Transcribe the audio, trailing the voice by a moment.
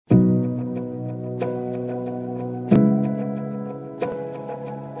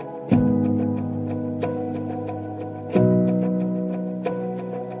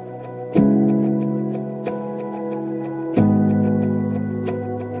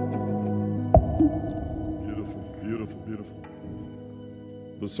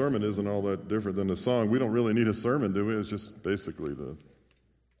the sermon isn't all that different than the song. We don't really need a sermon, do we? It's just basically the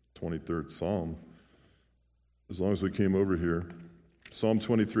 23rd Psalm. As long as we came over here. Psalm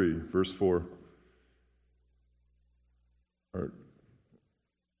 23, verse 4. Our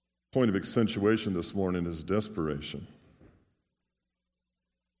point of accentuation this morning is desperation.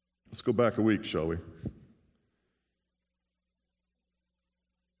 Let's go back a week, shall we?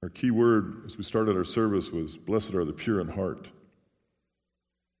 Our key word as we started our service was, blessed are the pure in heart.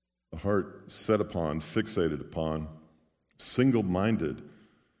 The heart set upon, fixated upon, single-minded,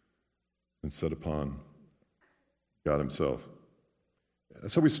 and set upon God himself.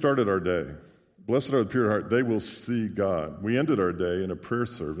 That's how we started our day. Blessed are the pure in heart, they will see God. We ended our day in a prayer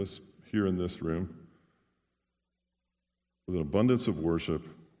service here in this room with an abundance of worship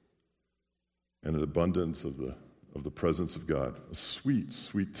and an abundance of the presence of God. A sweet,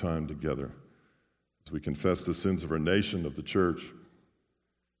 sweet time together as we confess the sins of our nation, of the church,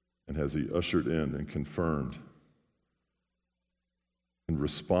 and as he ushered in and confirmed and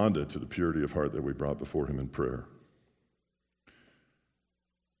responded to the purity of heart that we brought before him in prayer.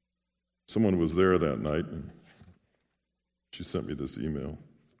 Someone was there that night, and she sent me this email.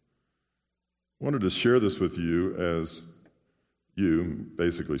 I wanted to share this with you as you,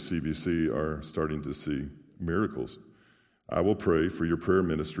 basically CBC, are starting to see miracles. I will pray for your prayer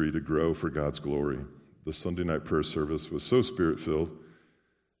ministry to grow for God's glory. The Sunday night prayer service was so spirit-filled.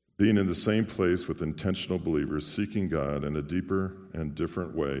 Being in the same place with intentional believers seeking God in a deeper and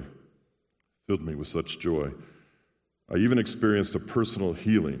different way filled me with such joy. I even experienced a personal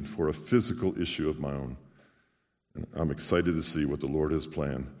healing for a physical issue of my own. And I'm excited to see what the Lord has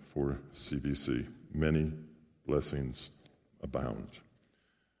planned for CBC. Many blessings abound.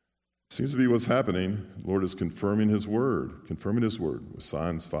 Seems to be what's happening. The Lord is confirming his word with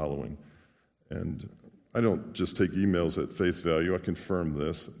signs following. And I don't just take emails at face value. I confirm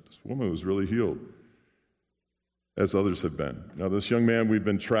this. This woman was really healed, as others have been. Now, this young man we've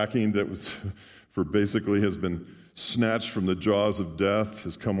been tracking that was has been snatched from the jaws of death,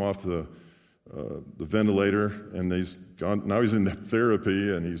 has come off the ventilator, and now he's in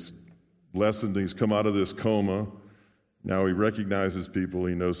therapy, and he's blessed, and he's come out of this coma. Now he recognizes people,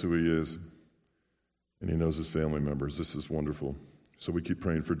 he knows who he is, and he knows his family members. This is wonderful. So we keep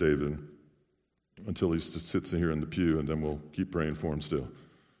praying for David until he just sits here in the pew, and then we'll keep praying for him still.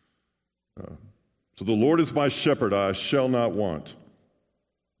 So the Lord is my shepherd, I shall not want.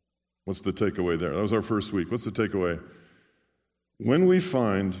 What's the takeaway there? That was our first week. What's the takeaway? When we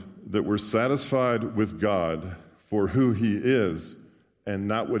find that we're satisfied with God for who he is and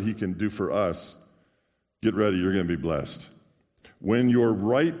not what he can do for us, get ready, you're going to be blessed. When your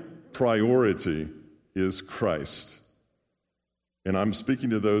right priority is Christ, and I'm speaking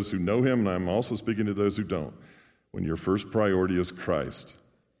to those who know him, and I'm also speaking to those who don't. When your first priority is Christ,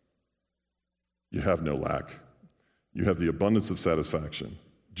 you have no lack. You have the abundance of satisfaction.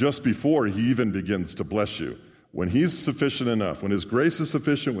 Just before he even begins to bless you. When he's sufficient enough, when his grace is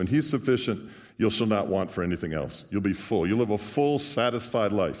sufficient, when he's sufficient, you shall not want for anything else. You'll be full. You'll live a full,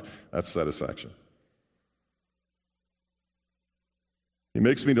 satisfied life. That's satisfaction. He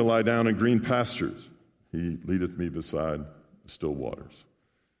makes me to lie down in green pastures. He leadeth me beside the still waters.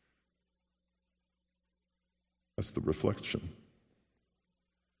 That's the reflection.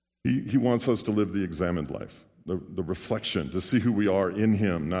 He wants us to live the examined life, the reflection, to see who we are in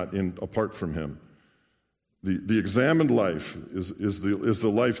him, not apart from him. The examined life is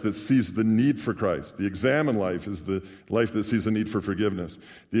the life that sees the need for Christ. The examined life is the life that sees a need for forgiveness.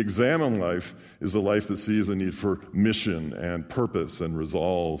 The examined life is a life that sees a need for mission and purpose and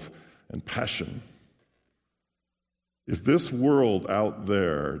resolve and passion. If this world out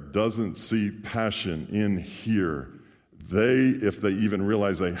there doesn't see passion in here, if they even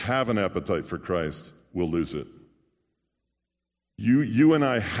realize they have an appetite for Christ, will lose it. You and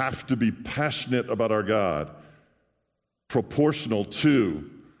I have to be passionate about our God, proportional to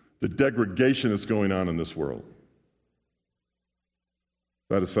the degradation that's going on in this world.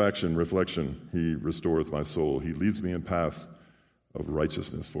 Satisfaction, reflection, he restoreth my soul. He leads me in paths of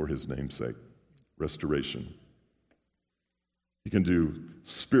righteousness for his name's sake. Restoration. He can do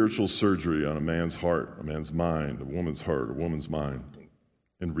spiritual surgery on a man's heart, a man's mind, a woman's heart, a woman's mind,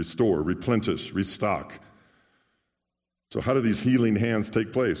 and restore, replenish, restock. So how do these healing hands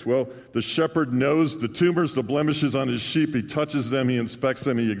take place? Well, the shepherd knows the tumors, the blemishes on his sheep. He touches them, he inspects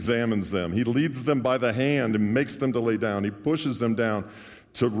them, he examines them. He leads them by the hand and makes them to lay down. He pushes them down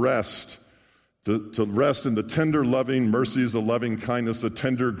to rest, to rest in the tender, loving mercies, the loving kindness, the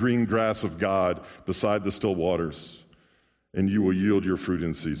tender green grass of God beside the still waters. And you will yield your fruit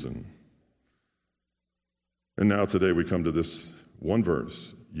in season. And now today we come to this one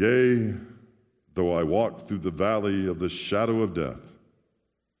verse. Yea, though I walk through the valley of the shadow of death.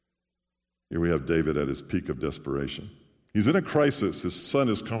 Here we have David at his peak of desperation. He's in a crisis. His son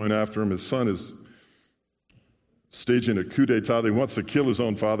is coming after him. His son is staging a coup d'etat. He wants to kill his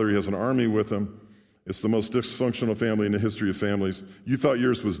own father. He has an army with him. It's the most dysfunctional family in the history of families. You thought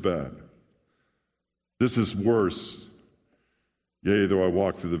yours was bad. This is worse. Yea, though I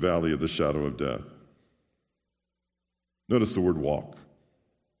walk through the valley of the shadow of death. Notice the word walk.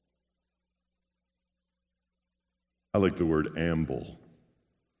 I like the word amble.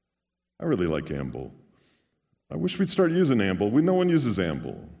 I really like amble. I wish we'd start using amble. No one uses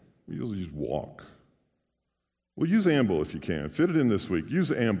amble. We usually use walk. Well, use amble if you can. Fit it in this week.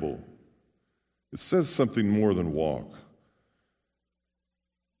 Use amble. It says something more than walk.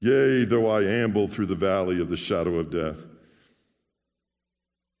 Yea, though I amble through the valley of the shadow of death.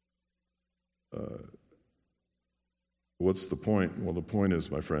 What's the point? Well, the point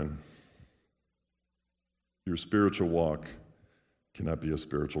is, my friend, your spiritual walk cannot be a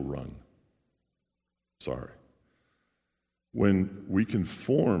spiritual run. Sorry. When we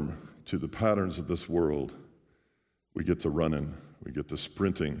conform to the patterns of this world, we get to running, we get to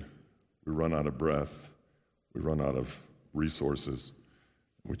sprinting, we run out of breath, we run out of resources,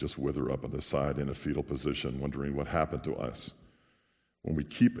 we just wither up on the side in a fetal position, wondering what happened to us. When we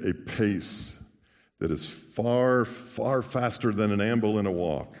keep a pace that is far, far faster than an amble and a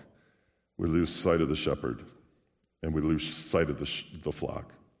walk, we lose sight of the shepherd, and we lose sight of the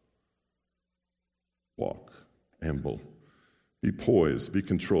flock. Walk, amble. Be poised, be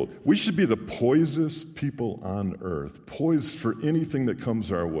controlled. We should be the poisest people on earth, poised for anything that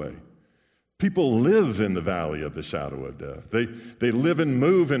comes our way. People live in the valley of the shadow of death. They live and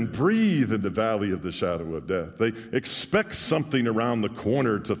move and breathe in the valley of the shadow of death. They expect something around the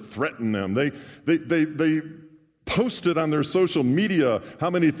corner to threaten them. They posted on their social media how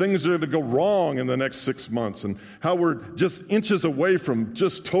many things are going to go wrong in the next 6 months and how we're just inches away from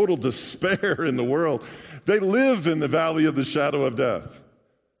just total despair in the world. They live in the valley of the shadow of death.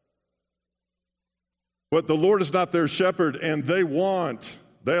 But the Lord is not their shepherd, and they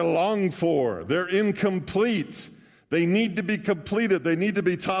long for, they're incomplete. They need to be completed. They need to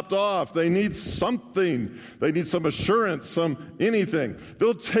be topped off. They need something. They need some assurance, anything.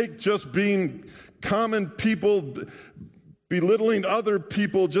 They'll take just being common people, belittling other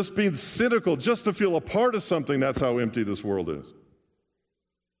people, just being cynical, just to feel a part of something. That's how empty this world is.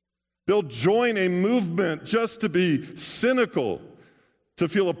 They'll join a movement just to be cynical, to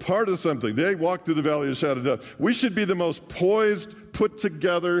feel a part of something. They walk through the valley of the shadow of death. We should be the most poised, put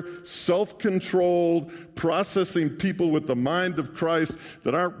together, self-controlled, processing people with the mind of Christ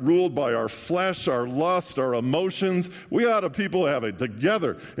that aren't ruled by our flesh, our lust, our emotions. We ought to people have it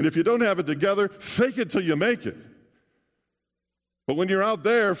together. And if you don't have it together, fake it till you make it. But when you're out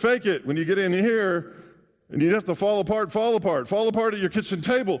there, fake it. When you get in here, and you have to fall apart at your kitchen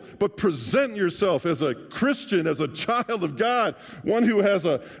table, but present yourself as a Christian, as a child of God, one who has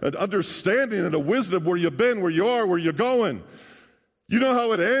an understanding and a wisdom where you've been, where you are, where you're going. You know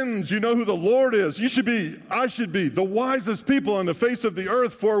how it ends. You know who the Lord is. I should be the wisest people on the face of the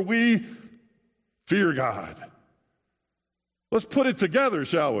earth, for we fear God. Let's put it together,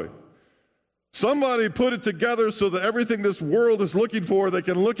 shall we? Somebody put it together so that everything this world is looking for, they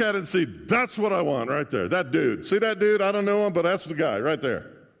can look at it and see, that's what I want right there. That dude. See that dude? I don't know him, but that's the guy right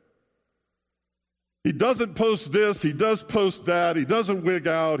there. He doesn't post this. He does post that. He doesn't wig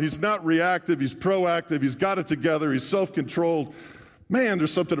out. He's not reactive. He's proactive. He's got it together. He's self-controlled. Man,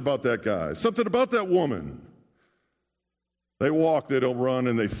 there's something about that guy. Something about that woman. They walk, they don't run,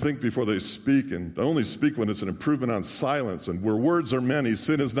 and they think before they speak, and they only speak when it's an improvement on silence. And where words are many,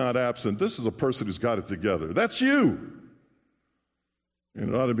 sin is not absent. This is a person who's got it together. That's you. And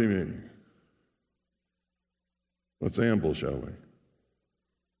it ought to be me. Let's amble, shall we?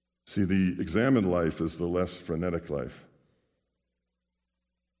 See, the examined life is the less frenetic life.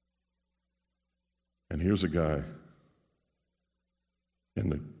 And here's a guy in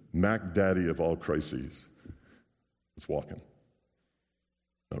the Mac Daddy of all crises. It's walking.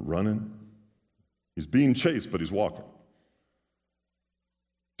 Not running. He's being chased, but he's walking.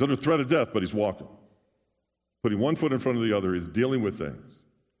 He's under threat of death, but he's walking. Putting one foot in front of the other, he's dealing with things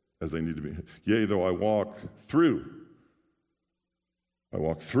as they need to be. Yea, though I walk through the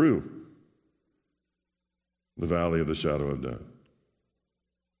valley of the shadow of death.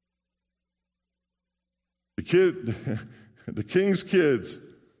 The king's kids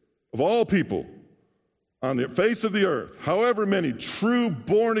of all people on the face of the earth, however many true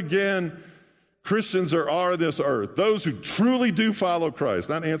born-again Christians there are on this earth, those who truly do follow Christ,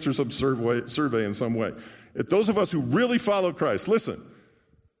 not answer some survey in some way. those of us who really follow Christ, listen,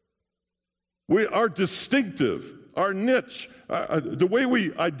 we are distinctive, our niche, the way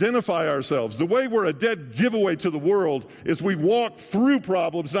we identify ourselves, the way we're a dead giveaway to the world is we walk through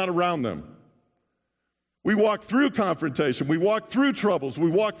problems, not around them. We walk through confrontation. We walk through troubles.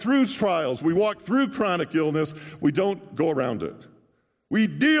 We walk through trials. We walk through chronic illness. We don't go around it. We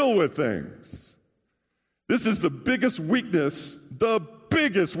deal with things. This is the biggest weakness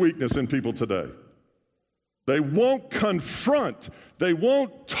in people today. They won't confront. They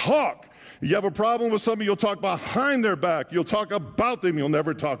won't talk. You have a problem with somebody, you'll talk behind their back. You'll talk about them. You'll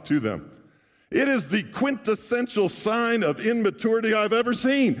never talk to them. It is the quintessential sign of immaturity I've ever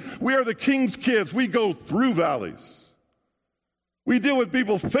seen. We are the king's kids. We go through valleys. We deal with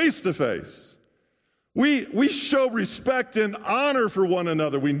people face to face. We show respect and honor for one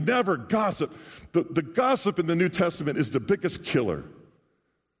another. We never gossip. The gossip in the New Testament is the biggest killer.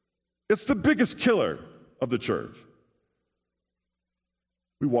 It's the biggest killer of the church.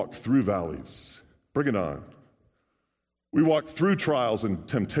 We walk through valleys. Bring it on. We walk through trials and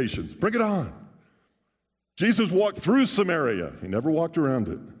temptations. Bring it on. Jesus walked through Samaria. He never walked around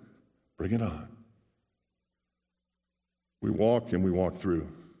it. Bring it on. We walk and we walk through.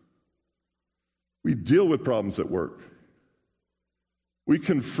 We deal with problems at work. We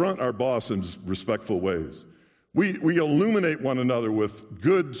confront our boss in respectful ways. We illuminate one another with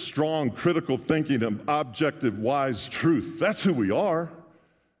good, strong, critical thinking and objective, wise truth. That's who we are.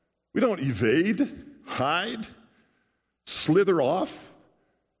 We don't evade, hide, slither off.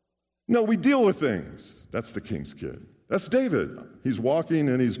 No, we deal with things. That's the king's kid. That's David. He's walking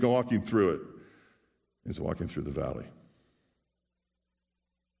and he's walking through it. He's walking through the valley.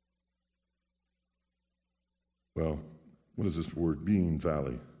 Well, what does this word mean,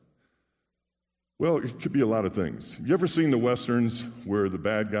 valley? Well, it could be a lot of things. Have you ever seen the Westerns where the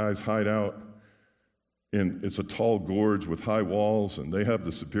bad guys hide out? And it's a tall gorge with high walls, and they have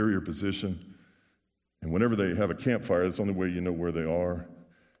the superior position. And whenever they have a campfire, that's the only way you know where they are.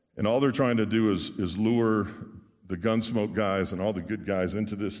 And all they're trying to do is lure the Gunsmoke guys and all the good guys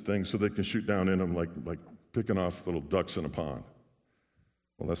into this thing so they can shoot down in them like picking off little ducks in a pond.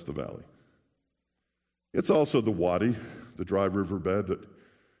 Well, that's the valley. It's also the wadi, the dry riverbed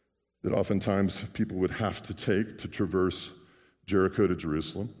that oftentimes people would have to take to traverse Jericho to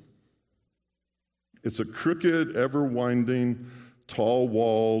Jerusalem. It's a crooked, ever-winding,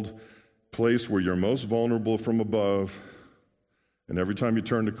 tall-walled place where you're most vulnerable from above, and every time you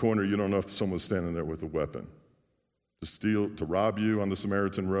turn the corner, you don't know if someone's standing there with a weapon to steal, to rob you on the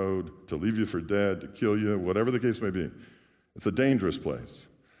Samaritan road, to leave you for dead, to kill you, whatever the case may be. It's a dangerous place.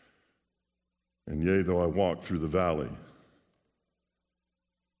 And yea, though I walk through the valley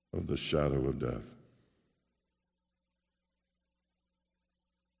of the shadow of death.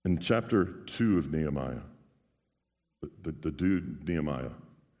 In chapter 2 of Nehemiah, the dude Nehemiah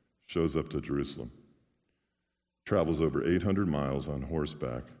shows up to Jerusalem, travels over 800 miles on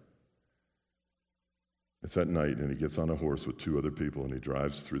horseback. It's at night, and he gets on a horse with 2 other people, and he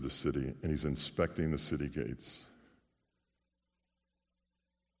drives through the city, and he's inspecting the city gates.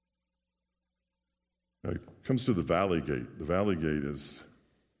 Now, he comes to the Valley Gate. The Valley Gate is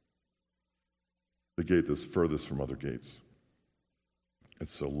the gate that's furthest from other gates.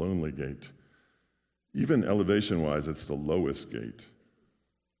 It's a lonely gate. Even elevation-wise, it's the lowest gate.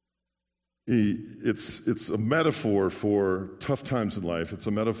 It's a metaphor for tough times in life. It's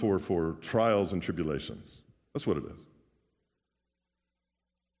a metaphor for trials and tribulations. That's what it is.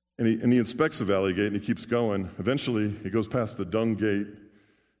 And he inspects the Valley Gate, and he keeps going. Eventually, he goes past the Dung Gate,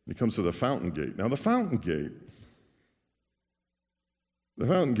 and he comes to the Fountain Gate. Now, the Fountain Gate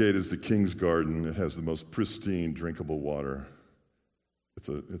is the King's Garden. It has the most pristine, drinkable water. It's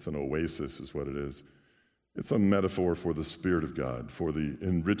an oasis is what it is. It's a metaphor for the Spirit of God, for the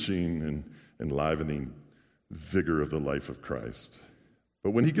enriching and enlivening vigor of the life of Christ.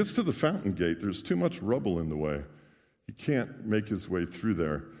 But when he gets to the Fountain Gate, there's too much rubble in the way. He can't make his way through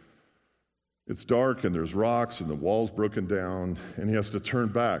there. It's dark, and there's rocks, and the wall's broken down, and he has to turn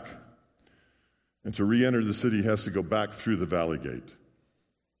back. And to re-enter the city, he has to go back through the Valley Gate.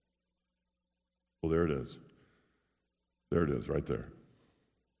 Well, there it is. There it is, right there.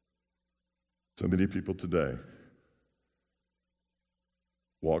 So many people today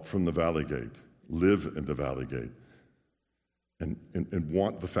walk from the Valley Gate, live in the Valley Gate, and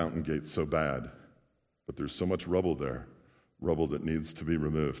want the Fountain Gate so bad, but there's so much rubble there, rubble that needs to be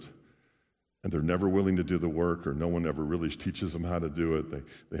removed. And they're never willing to do the work, or no one ever really teaches them how to do it.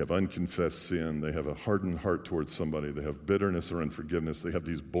 They have unconfessed sin. They have a hardened heart towards somebody. They have bitterness or unforgiveness. They have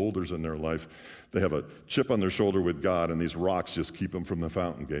these boulders in their life. They have a chip on their shoulder with God, and these rocks just keep them from the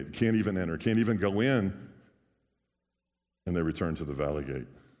Fountain Gate. Can't even enter, can't even go in And they return to the valley gate.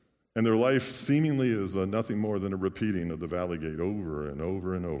 And their life seemingly is nothing more than a repeating of the valley gate over and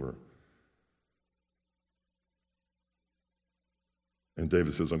over and over. And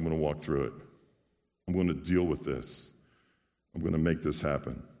David says, I'm going to walk through it. I'm going to deal with this. I'm going to make this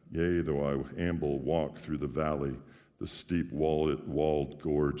happen. Yea, though I walk through the valley, the steep walled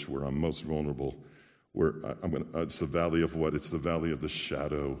gorge where I'm most vulnerable, where it's the valley of what? It's the valley of the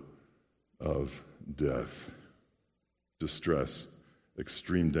shadow of death, distress,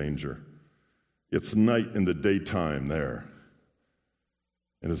 extreme danger. It's night in the daytime there,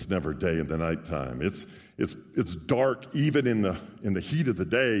 and it's never day in the nighttime. It's dark even in the heat of the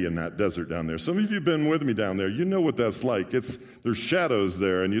day in that desert down there. Some of you have been with me down there. You know what that's like. There's shadows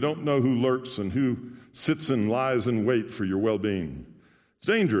there, and you don't know who lurks and who sits and lies in wait for your well-being. It's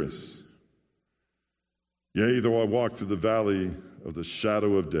dangerous. Yea, though I walk through the valley of the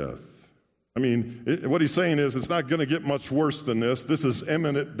shadow of death. I mean, what he's saying is it's not going to get much worse than this. This is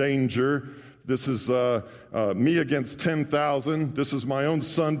imminent danger. This is me against 10,000. This is my own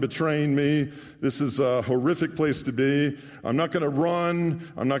son betraying me. This is a horrific place to be. I'm not going to run.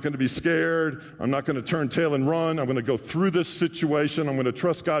 I'm not going to be scared. I'm not going to turn tail and run. I'm going to go through this situation. I'm going to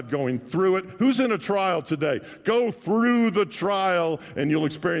trust God going through it. Who's in a trial today? Go through the trial and you'll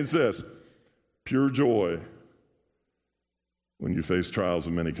experience this. Pure joy when you face trials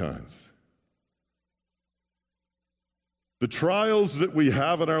of many kinds. The trials that we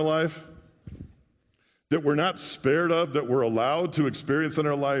have in our life, that we're not spared of, that we're allowed to experience in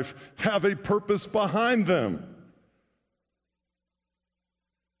our life, have a purpose behind them.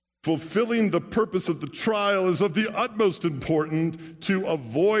 Fulfilling the purpose of the trial is of the utmost importance to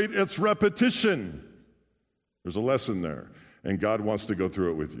avoid its repetition. There's a lesson there, and God wants to go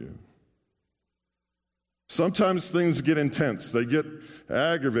through it with you. Sometimes things get intense. They get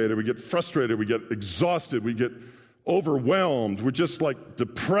aggravated. We get frustrated. We get exhausted. We get overwhelmed. We're just like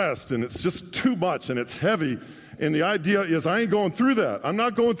depressed, and it's just too much, and it's heavy. And the idea is, I ain't going through that. I'm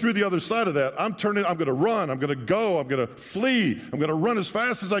not going through the other side of that. I'm going to run. I'm going to go. I'm going to flee. I'm going to run as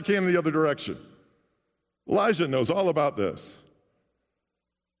fast as I can in the other direction. Elijah knows all about this.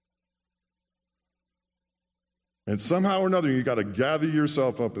 And somehow or another, you got to gather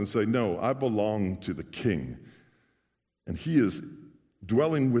yourself up and say, no, I belong to the King. And he is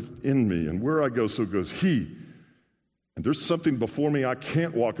dwelling within me. And where I go, so goes he. And there's something before me I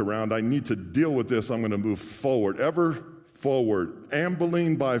can't walk around. I need to deal with this. I'm going to move forward, ever forward,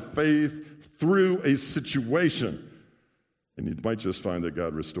 ambling by faith through a situation. And you might just find that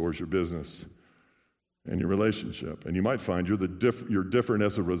God restores your business and your relationship. And you might find you're different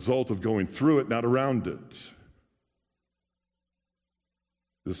as a result of going through it, not around it.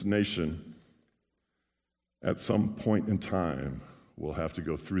 This nation, at some point in time, will have to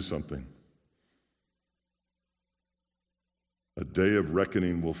go through something. A day of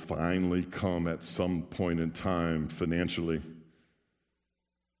reckoning will finally come at some point in time financially.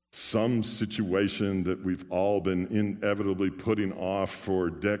 Some situation that we've all been inevitably putting off for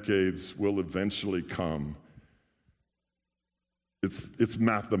decades will eventually come. It's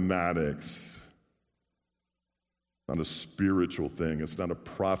mathematics. It's not a spiritual thing. It's not a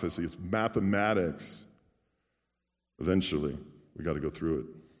prophecy. It's mathematics. Eventually, we got to go through it.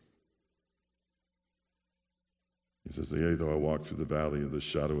 He says, yea, though I walk through the valley of the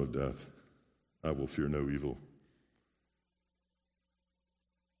shadow of death, I will fear no evil.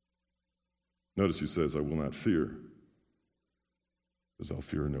 Notice he says, I will not fear, because I'll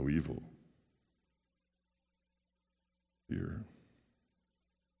fear no evil. Fear.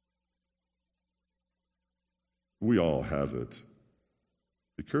 We all have it.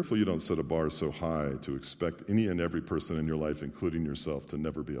 Be careful you don't set a bar so high to expect any and every person in your life, including yourself, to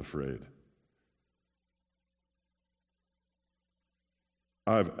never be afraid.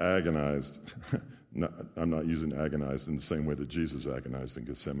 I've agonized. I'm not using agonized in the same way that Jesus agonized in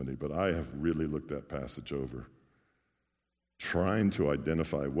Gethsemane, but I have really looked that passage over, trying to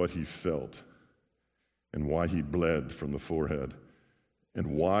identify what he felt and why he bled from the forehead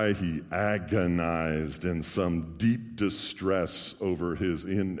and why he agonized in some deep distress over his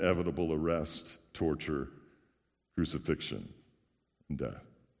inevitable arrest, torture, crucifixion, and death.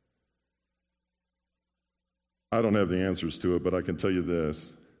 I don't have the answers to it, but I can tell you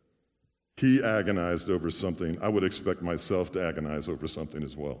this. He agonized over something. I would expect myself to agonize over something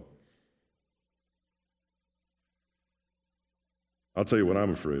as well. I'll tell you what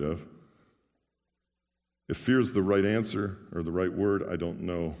I'm afraid of. If fear's the right answer or the right word, I don't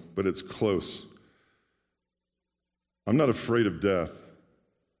know, but it's close. I'm not afraid of death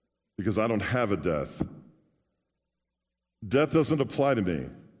because I don't have a death. Death doesn't apply to me.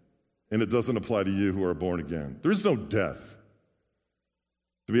 and it doesn't apply to you who are born again. There is no death.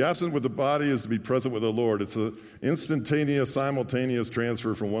 To be absent with the body is to be present with the Lord. It's an instantaneous, simultaneous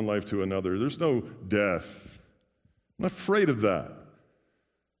transfer from one life to another. There's no death. I'm not afraid of that.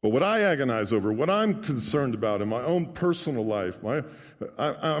 But what I agonize over, what I'm concerned about in my own personal life,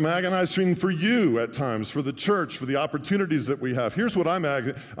 I'm agonizing for you at times, for the church, for the opportunities that we have. Here's what I'm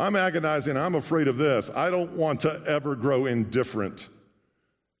agonizing. I'm afraid of this. I don't want to ever grow indifferent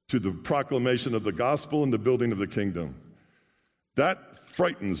to the proclamation of the gospel and the building of the kingdom. That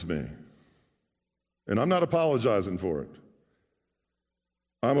frightens me. And I'm not apologizing for it.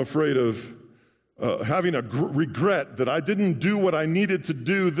 I'm afraid of having a regret that I didn't do what I needed to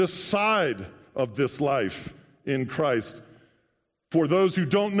do this side of this life in Christ for those who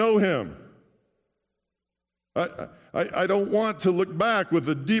don't know him. I don't want to look back with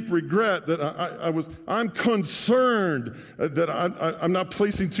a deep regret that I'm concerned that I'm not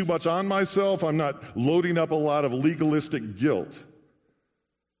placing too much on myself. I'm not loading up a lot of legalistic guilt.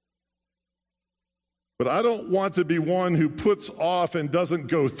 But I don't want to be one who puts off and doesn't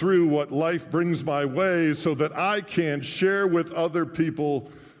go through what life brings my way so that I can share with other people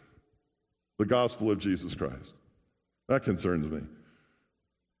the gospel of Jesus Christ. That concerns me,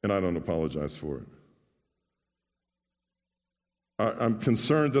 and I don't apologize for it. I'm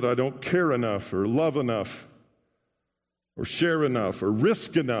concerned that I don't care enough or love enough or share enough or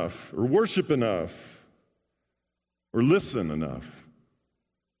risk enough or worship enough or listen enough.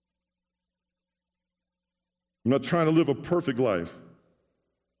 I'm not trying to live a perfect life.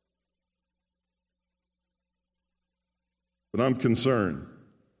 But I'm concerned.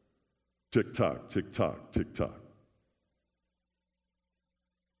 Tick-tock, tick-tock, tick-tock.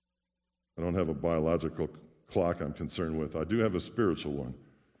 I don't have a biological clock I'm concerned with. I do have a spiritual one.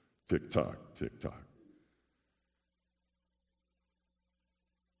 Tick-tock, tick-tock.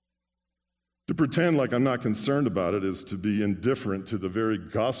 To pretend like I'm not concerned about it is to be indifferent to the very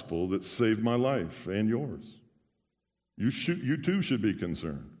gospel that saved my life and yours. You too should be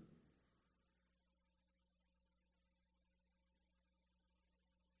concerned.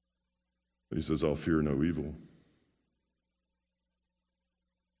 But he says, I'll fear no evil.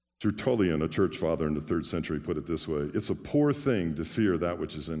 Tertullian, a church father in the 3rd century, put it this way: it's a poor thing to fear that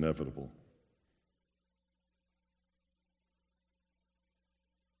which is inevitable.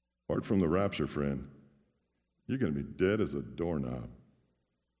 Apart from the rapture, friend, you're going to be dead as a doorknob,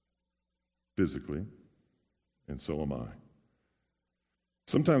 physically, and so am I.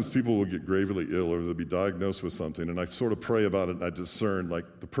 Sometimes people will get gravely ill or they'll be diagnosed with something, and I sort of pray about it and I discern, like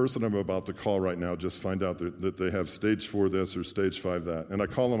the person I'm about to call right now, just find out that they have stage 4 this or stage 5 that. And I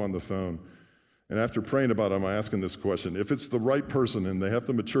call them on the phone, and after praying about them, I ask them this question. If it's the right person and they have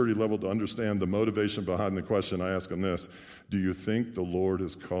the maturity level to understand the motivation behind the question, I ask them this: do you think the Lord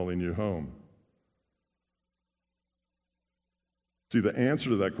is calling you home? See, the answer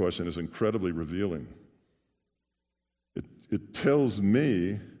to that question is incredibly revealing. It tells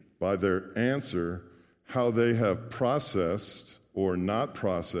me by their answer how they have processed or not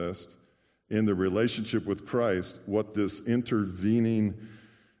processed in the relationship with Christ what this intervening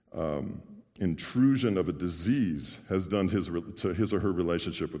intrusion of a disease has done to his or her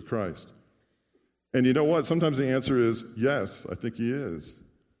relationship with Christ. And you know what? Sometimes the answer is, yes, I think he is.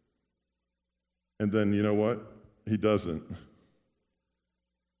 And then you know what? He doesn't.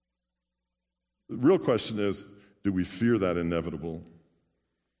 The real question is, do we fear that inevitable?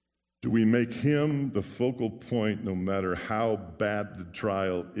 Do we make him the focal point no matter how bad the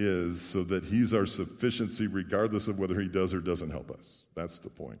trial is, so that he's our sufficiency regardless of whether he does or doesn't help us? That's the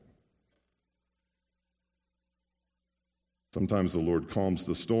point. Sometimes the Lord calms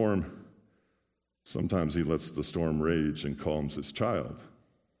the storm. Sometimes he lets the storm rage and calms his child.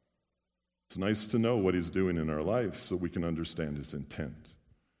 It's nice to know what he's doing in our life so we can understand his intent.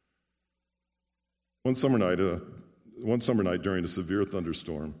 One summer night during a severe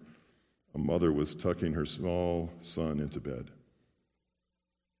thunderstorm, a mother was tucking her small son into bed.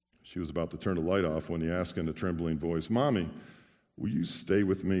 She was about to turn the light off when he asked in a trembling voice, "Mommy, will you stay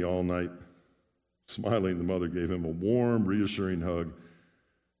with me all night?" Smiling, the mother gave him a warm, reassuring hug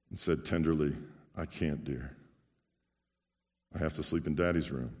and said tenderly, "I can't, dear. I have to sleep in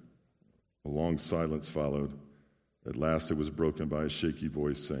Daddy's room." A long silence followed. At last it was broken by a shaky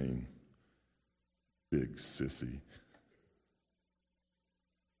voice saying, "Big sissy."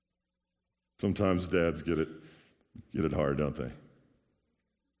 Sometimes dads get it hard, don't they?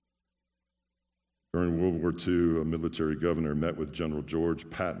 During World War II, a military governor met with General George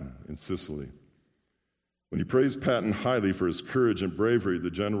Patton in Sicily. When he praised Patton highly for his courage and bravery, the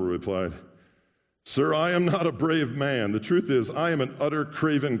general replied, Sir, I am not a brave man. The truth is, I am an utter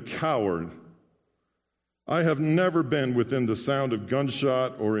craven coward. I have never been within the sound of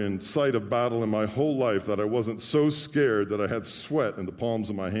gunshot or in sight of battle in my whole life that I wasn't so scared that I had sweat in the palms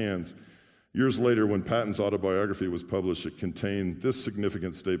of my hands. Years later, when Patton's autobiography was published, it contained this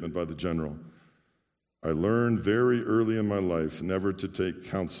significant statement by the general: I learned very early in my life never to take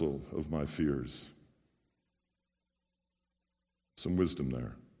counsel of my fears. Some wisdom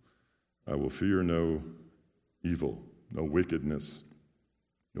there. I will fear no evil, no wickedness,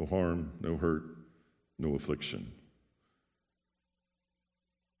 no harm, no hurt, no affliction.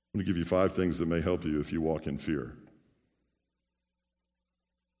 I'm going to give you 5 things that may help you if you walk in fear.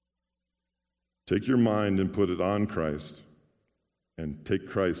 Take your mind and put it on Christ, and take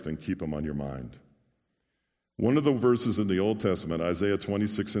Christ and keep him on your mind. One of the verses in the Old Testament, Isaiah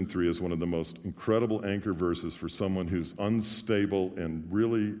 26:3, is one of the most incredible anchor verses for someone who's unstable and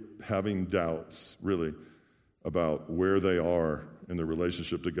really having doubts, really, about where they are in their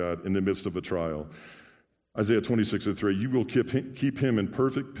relationship to God in the midst of a trial. Isaiah 26:3, you will keep him in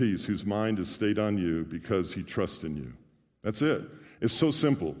perfect peace whose mind is stayed on you because he trusts in you. That's it. It's so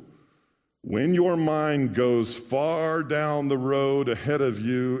simple. When your mind goes far down the road ahead of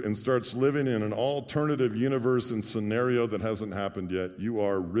you and starts living in an alternative universe and scenario that hasn't happened yet, you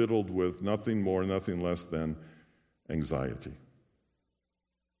are riddled with nothing more, nothing less than anxiety.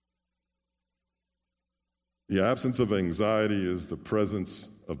 The absence of anxiety is the presence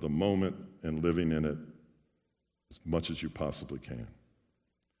of the moment and living in it as much as you possibly can.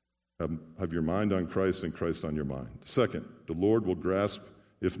 Have your mind on Christ and Christ on your mind. Second, the Lord will grasp,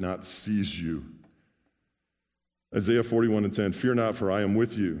 if not seize you. Isaiah 41:10, fear not, for I am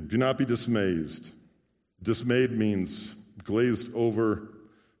with you. Do not be dismayed. Dismayed means glazed over,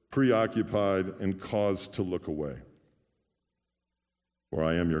 preoccupied, and caused to look away. For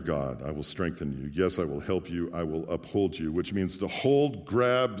I am your God. I will strengthen you. Yes, I will help you. I will uphold you, which means to hold,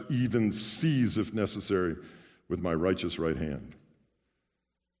 grab, even seize, if necessary, with my righteous right hand.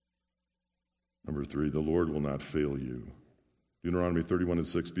 Number 3, the Lord will not fail you. Deuteronomy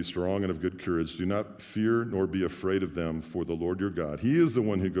 31:6, be strong and of good courage. Do not fear nor be afraid of them, for the Lord your God, he is the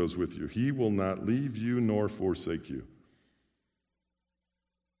one who goes with you. He will not leave you nor forsake you.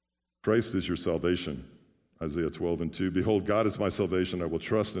 Christ is your salvation. Isaiah 12:2, behold, God is my salvation. I will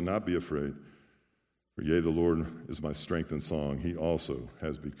trust and not be afraid. For yea, the Lord is my strength and song. He also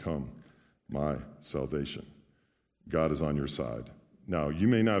has become my salvation. God is on your side. Now, you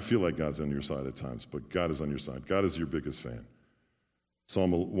may not feel like God's on your side at times, but God is on your side. God is your biggest fan.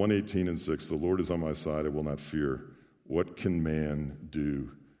 Psalm 118:6, the Lord is on my side, I will not fear. What can man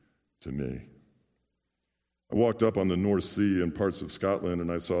do to me? I walked up on the North Sea in parts of Scotland, and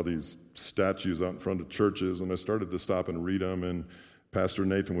I saw these statues out in front of churches, and I started to stop and read them, and Pastor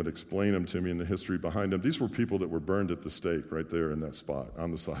Nathan would explain them to me and the history behind them. These were people that were burned at the stake right there in that spot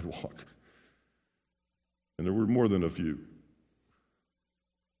on the sidewalk. And there were more than a few.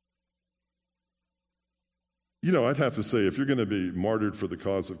 You know, I'd have to say, if you're going to be martyred for the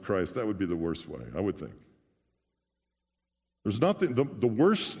cause of Christ, that would be the worst way, I would think. There's nothing, the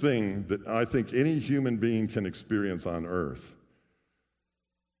worst thing that I think any human being can experience on earth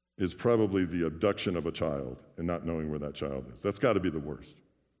is probably the abduction of a child and not knowing where that child is. That's got to be the worst.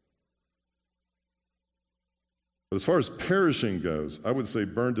 But as far as perishing goes, I would say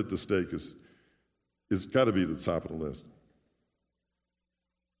burned at the stake is got to be the top of the list.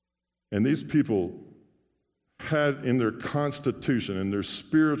 And these people had in their constitution, in their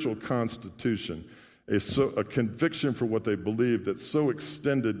spiritual constitution, a conviction for what they believed that so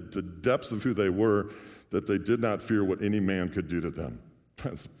extended to depths of who they were that they did not fear what any man could do to them.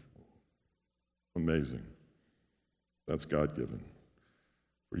 That's amazing. That's God-given.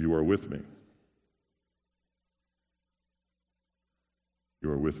 For you are with me.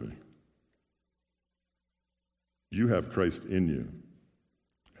 You are with me. You have Christ in you,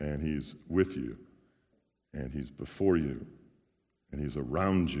 and he's with you. And he's before you, and he's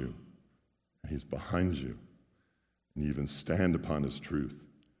around you, and he's behind you, and you even stand upon his truth.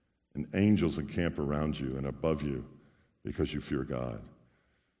 And angels encamp around you and above you because you fear God.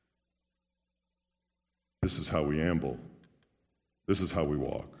 This is how we amble. This is how we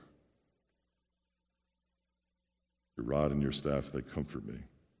walk. Your rod and your staff, they comfort me.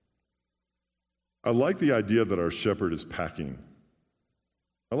 I like the idea that our shepherd is packing.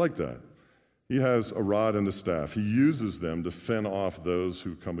 I like that. He has a rod and a staff. He uses them to fend off those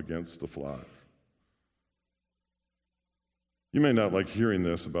who come against the flock. You may not like hearing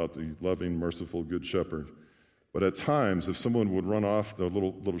this about the loving, merciful, good shepherd, but at times, if someone would run off, the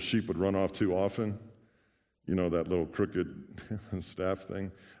little sheep would run off too often, you know, that little crooked staff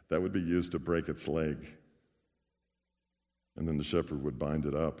thing, that would be used to break its leg. And then the shepherd would bind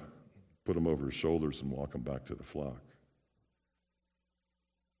it up, put him over his shoulders, and walk him back to the flock.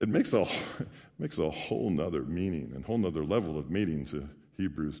 It makes a whole nother meaning and whole nother level of meaning to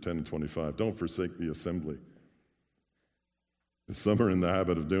Hebrews 10 and 25. Don't forsake the assembly, as some are in the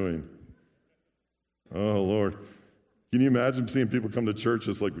habit of doing. Oh, Lord. Can you imagine seeing people come to church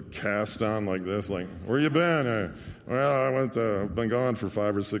just like cast on like this? Like, where you been? I've been gone for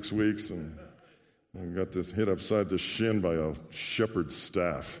 5 or 6 weeks, and I got this hit upside the shin by a shepherd's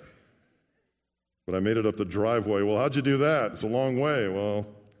staff. But I made it up the driveway. Well, how'd you do that? It's a long way. Well,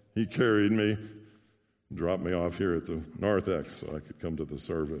 he carried me, dropped me off here at the Narthex so I could come to the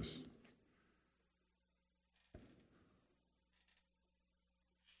service.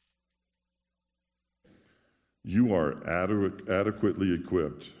 You are adequately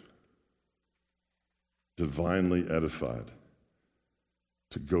equipped, divinely edified,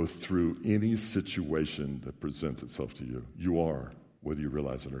 to go through any situation that presents itself to you. You are, whether you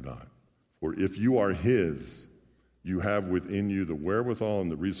realize it or not. For if you are His, you have within you the wherewithal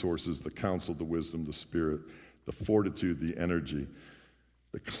and the resources, the counsel, the wisdom, the spirit, the fortitude, the energy,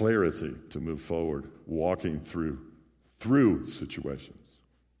 the clarity to move forward, walking through situations.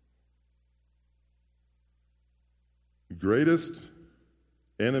 The greatest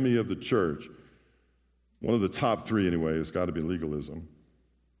enemy of the church, one of the top 3 anyway, has got to be legalism.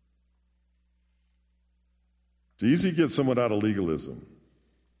 It's easy to get someone out of legalism,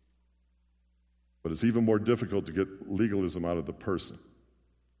 but it's even more difficult to get legalism out of the person.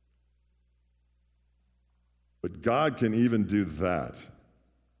 But God can even do that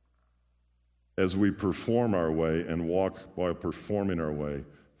as we perform our way and walk while performing our way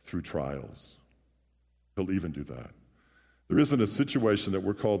through trials. He'll even do that. There isn't a situation that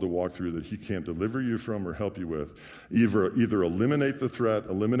we're called to walk through that He can't deliver you from or help you with. Either eliminate the threat,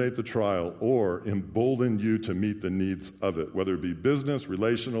 eliminate the trial, or embolden you to meet the needs of it, whether it be business,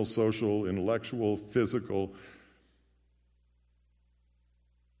 relational, social, intellectual, physical,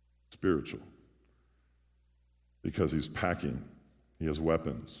 spiritual. Because He's packing. He has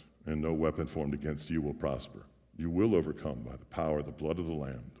weapons, and no weapon formed against you will prosper. You will overcome by the power of the blood of the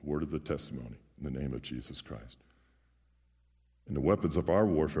Lamb, the word of the testimony, in the name of Jesus Christ. And the weapons of our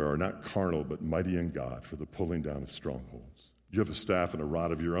warfare are not carnal, but mighty in God for the pulling down of strongholds. You have a staff and a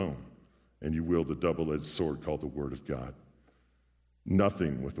rod of your own, and you wield a double-edged sword called the Word of God.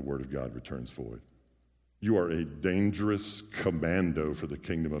 Nothing with the Word of God returns void. You are a dangerous commando for the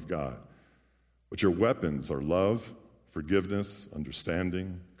kingdom of God. But your weapons are love, forgiveness,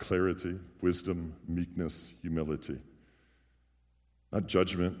 understanding, clarity, wisdom, meekness, humility. Not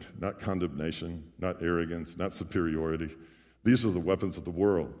judgment, not condemnation, not arrogance, not superiority. These are the weapons of the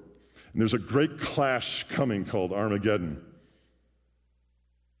world. And there's a great clash coming called Armageddon.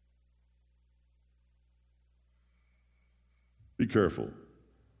 Be careful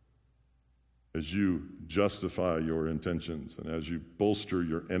as you justify your intentions and as you bolster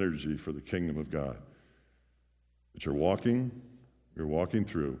your energy for the kingdom of God. That you're walking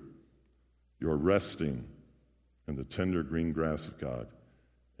through, you're resting in the tender green grass of God.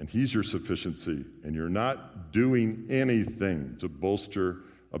 And He's your sufficiency, and you're not doing anything to bolster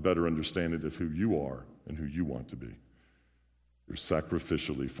a better understanding of who you are and who you want to be. You're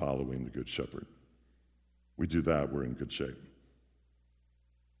sacrificially following the Good Shepherd. We do that, we're in good shape.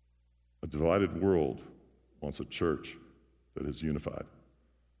 A divided world wants a church that is unified.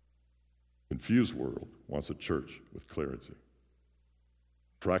 A confused world wants a church with clarity.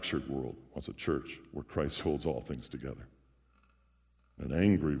 A fractured world wants a church where Christ holds all things together. An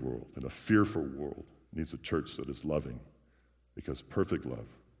angry world and a fearful world needs a church that is loving, because perfect love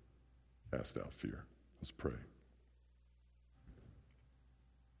casts out fear. Let's pray.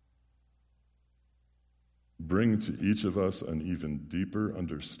 Bring to each of us an even deeper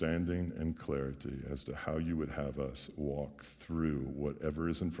understanding and clarity as to how you would have us walk through whatever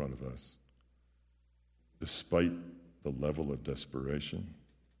is in front of us, despite the level of desperation,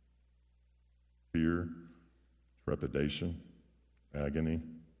 fear, trepidation, agony,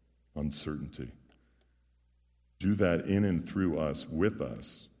 uncertainty. Do that in and through us, with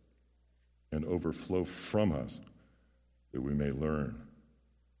us, and overflow from us, that we may learn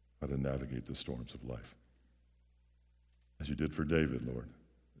how to navigate the storms of life. As you did for David, Lord,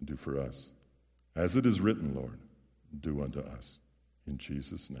 and do for us. As it is written, Lord, do unto us. In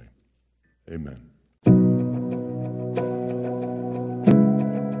Jesus' name, amen.